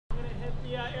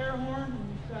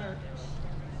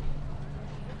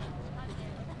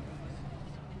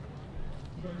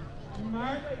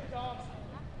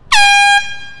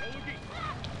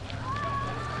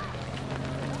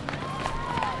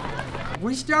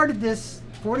We started this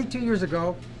 42 years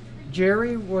ago.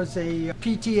 Jerry was a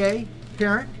PTA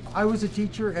parent. I was a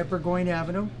teacher at Burgoyne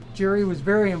Avenue. Jerry was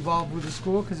very involved with the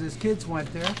school because his kids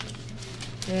went there.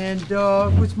 And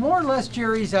it was more or less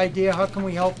Jerry's idea, how can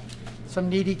we help some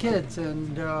needy kids?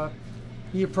 And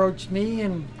he approached me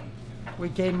and we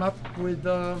came up with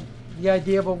the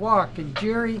idea of a walk. And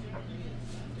Jerry,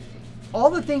 all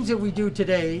the things that we do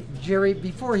today, Jerry,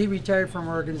 before he retired from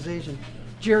our organization,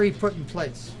 Jerry put in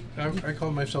place. I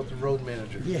call myself the road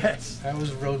manager. Yes. I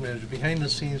was a road manager, behind the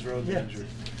scenes road manager.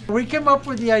 We came up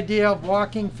with the idea of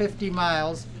walking 50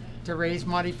 miles to raise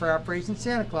money for Operation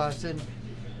Santa Claus, and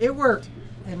it worked.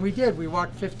 And we did. We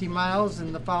walked 50 miles,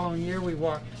 and the following year we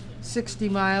walked 60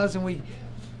 miles, and we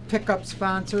pick up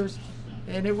sponsors.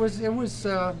 And it was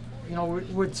you know,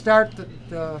 we'd start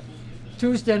the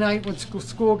Tuesday night when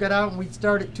school got out, and we'd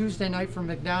start at Tuesday night from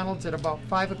McDonald's at about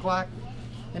 5 o'clock.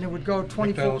 And it would go 24.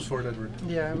 McDonald's, Fort Edward.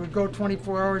 Yeah, it would go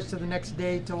 24 hours to the next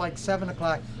day to like 7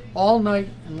 o'clock, all night,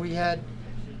 and we had,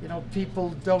 you know,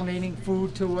 people donating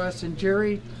food to us. And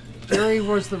Jerry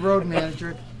was the road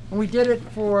manager, and we did it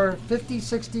for 50,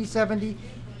 60, 70,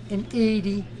 and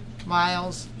 80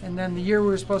 miles. And then the year we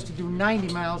were supposed to do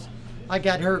 90 miles, I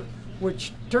got hurt,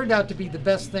 which turned out to be the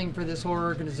best thing for this whole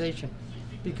organization,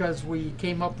 because we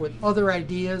came up with other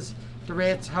ideas.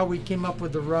 That's how we came up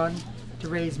with the run to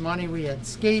raise money. We had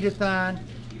skate-a-thon.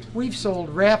 We've sold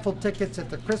raffle tickets at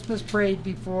the Christmas parade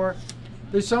before.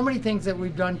 There's so many things that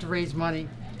we've done to raise money.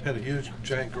 Had a huge,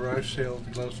 giant garage sale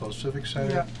at the Glenfell Civic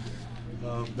Center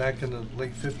back in the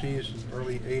late 50s,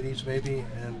 early 80s maybe,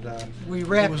 and we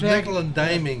wrapped it was nickel and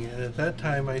diming, and at that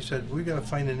time I said, we got to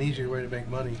find an easier way to make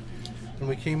money. And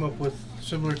we came up with,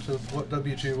 similar to what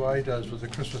WGY does with the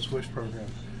Christmas Wish program.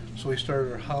 So we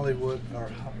started our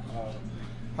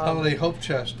Holiday Hope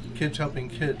Chest, Kids Helping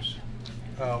Kids,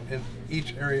 in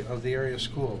each area of the area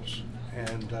schools.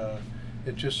 And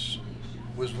it just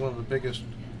was one of the biggest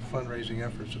fundraising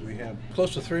efforts that we had.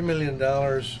 Close to $3 million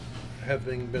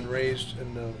having been raised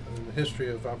in the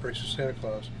history of Operation Santa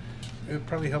Claus. It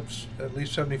probably helps at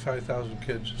least 75,000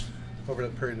 kids over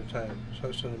that period of time. So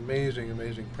it's an amazing,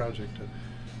 amazing project to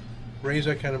raise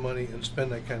that kind of money and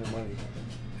spend that kind of money.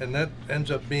 And that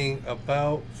ends up being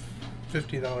about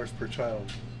 $50 per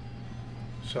child.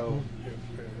 So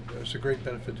it's a great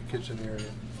benefit to kids in the area.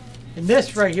 And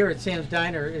this right here at Sam's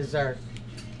Diner is our,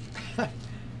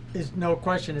 is no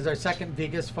question, is our second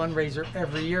biggest fundraiser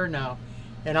every year now.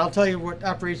 And I'll tell you what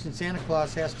Operation Santa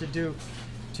Claus has to do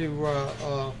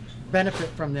to benefit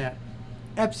from that.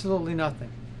 Absolutely nothing.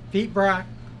 Pete Brock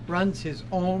runs his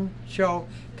own show,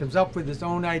 comes up with his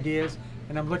own ideas,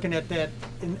 and I'm looking at that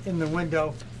in the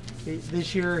window.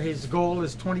 This year his goal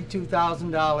is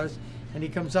 $22,000, and he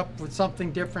comes up with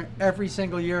something different every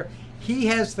single year. He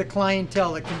has the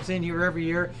clientele that comes in here every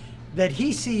year that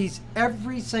he sees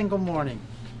every single morning.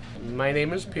 My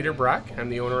name is Peter Brock. I'm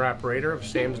the owner-operator of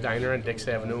Sam's Diner on Dix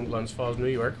Avenue in Glens Falls, New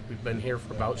York. We've been here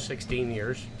for about 16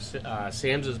 years.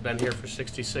 Sam's has been here for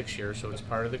 66 years, so it's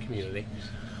part of the community.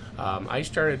 I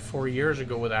started 4 years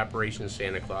ago with Operation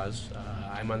Santa Claus.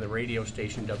 I'm on the radio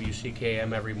station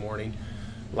WCKM every morning,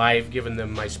 live, giving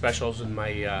them my specials and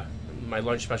my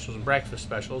lunch specials and breakfast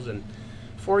specials. And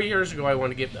 4 years ago, I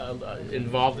wanted to get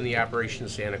involved in the Operation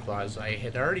Santa Claus. I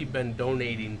had already been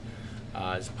donating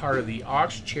as part of the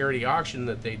charity auction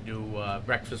that they do,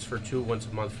 breakfast for two once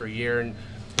a month for a year, and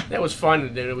that was fun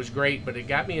and it was great, but it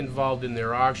got me involved in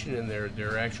their auction and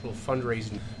their actual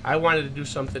fundraising. I wanted to do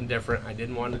something different. I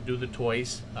didn't want to do the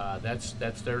toys. That's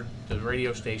the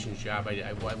radio station's job.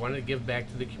 I wanted to give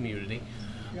back to the community.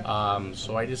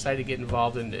 So I decided to get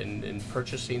involved in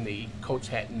purchasing the coats,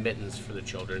 hat, and mittens for the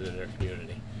children in their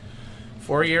community.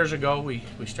 4 years ago, we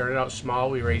started out small.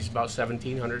 We raised about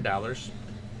 $1,700.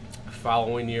 The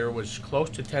following year was close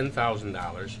to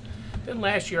 $10,000. Then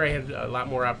last year I had a lot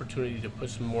more opportunity to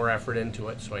put some more effort into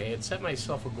it, so I had set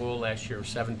myself a goal last year of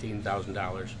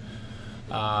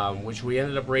 $17,000, which we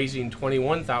ended up raising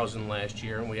 $21,000 last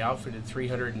year, and we outfitted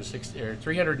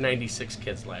 396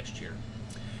 kids last year.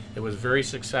 It was very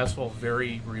successful,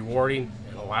 very rewarding,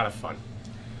 and a lot of fun.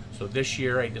 So this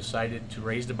year I decided to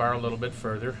raise the bar a little bit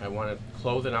further. I wanted to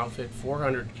clothe and outfit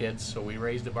 400 kids, so we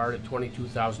raised the bar to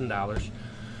 $22,000.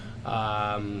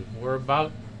 We're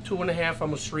about 2.5,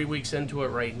 almost 3 weeks into it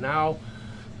right now.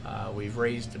 We've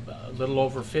raised a little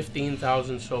over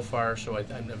 $15,000 so far, so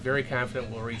I'm very confident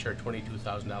we'll reach our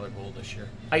 $22,000 goal this year.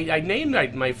 I named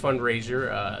my fundraiser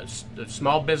the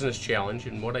Small Business Challenge,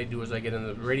 and what I do is I get on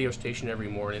the radio station every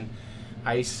morning.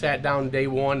 I sat down day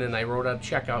one and I wrote out a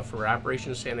check out for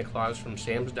Operation Santa Claus from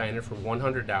Sam's Diner for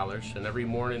 $100, and every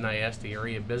morning I asked the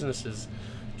area businesses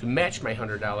to match my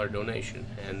 $100 donation.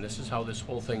 And this is how this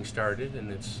whole thing started,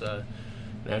 and it's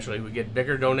naturally we get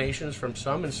bigger donations from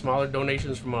some and smaller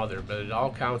donations from other, but it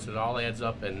all counts, it all adds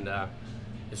up, and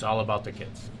it's all about the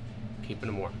kids, keeping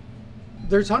them warm.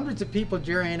 There's hundreds of people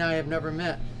Jerry and I have never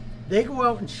met. They go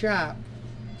out and shop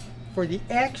for the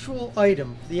actual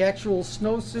item, the actual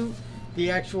snowsuit, the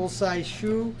actual size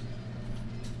shoe,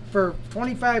 for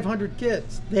 2,500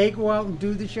 kids. They go out and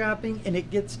do the shopping, and it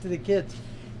gets to the kids.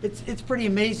 It's pretty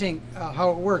amazing how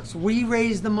it works. We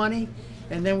raise the money,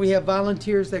 and then we have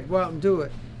volunteers that go out and do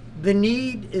it. The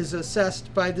need is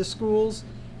assessed by the schools,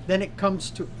 then it comes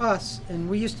to us, and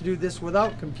we used to do this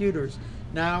without computers.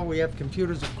 Now we have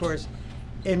computers, of course,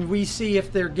 and we see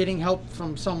if they're getting help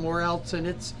from somewhere else,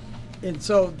 and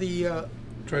so the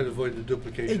Try to avoid the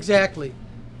duplication. exactly,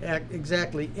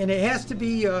 exactly, and it has to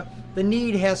be the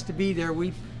need has to be there.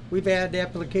 We've had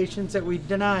applications that we've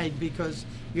denied because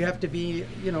you have to be,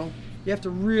 you have to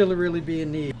really be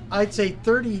in need. I'd say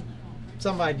 30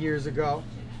 some odd years ago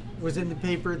was in the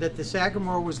paper that the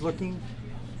Sagamore was looking,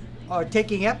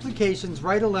 taking applications,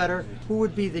 write a letter, who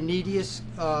would be the neediest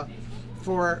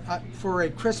for a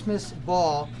Christmas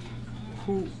ball,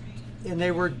 and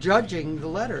they were judging the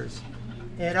letters.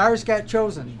 And ours got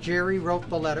chosen. Jerry wrote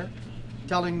the letter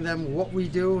telling them what we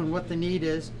do and what the need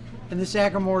is, and the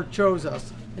Sagamore chose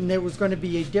us. And there was going to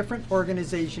be a different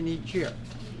organization each year.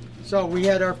 So we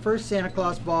had our first Santa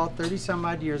Claus ball 30 some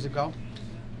odd years ago.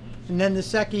 And then the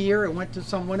second year it went to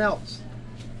someone else.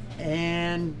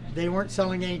 And they weren't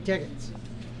selling any tickets.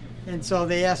 And so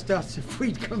they asked us if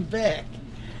we'd come back.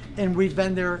 And we've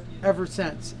been there ever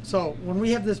since. So when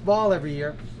we have this ball every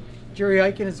year, Jerry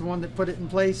Eichen is the one that put it in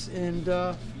place, and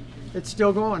it's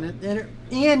still going. And it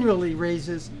annually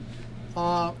raises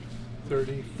 $30 to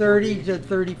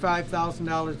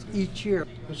 $35,000 each year.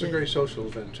 It's a great social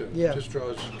event too. Yeah. It just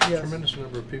draws a tremendous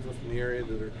number of people from the area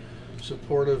that are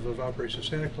supportive of Operation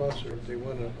Santa Claus, or they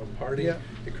want a party at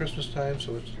Christmas time.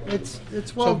 So it's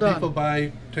well done. Some people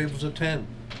buy tables of 10,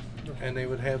 and they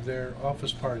would have their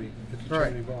office party at the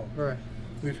charity ball. Right.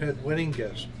 We've had wedding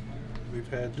guests. We've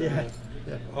had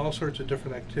all sorts of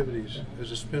different activities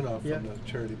as a spin-off from the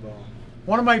charity ball.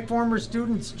 One of my former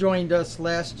students joined us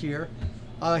last year.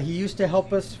 He used to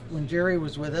help us when Jerry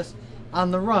was with us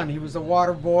on the run. He was a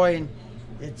water boy, and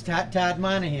it's Todd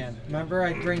Monahan. Remember,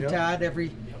 I bring Todd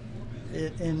every,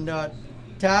 and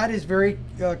Todd is very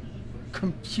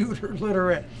computer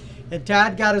literate. And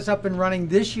Todd got us up and running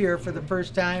this year for the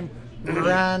first time.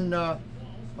 We're on,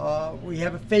 we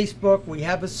have a Facebook, we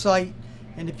have a site,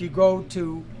 and if you go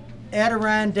to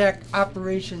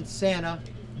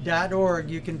AdirondackOperationSanta.org,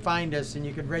 you can find us, and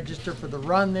you can register for the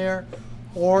run there,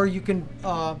 or you can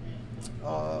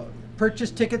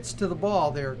purchase tickets to the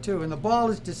ball there too. And the ball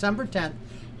is December 10th,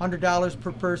 $100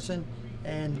 per person,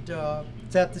 and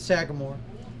it's at the Sagamore.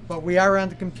 But we are on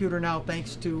the computer now,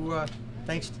 thanks to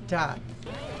Todd.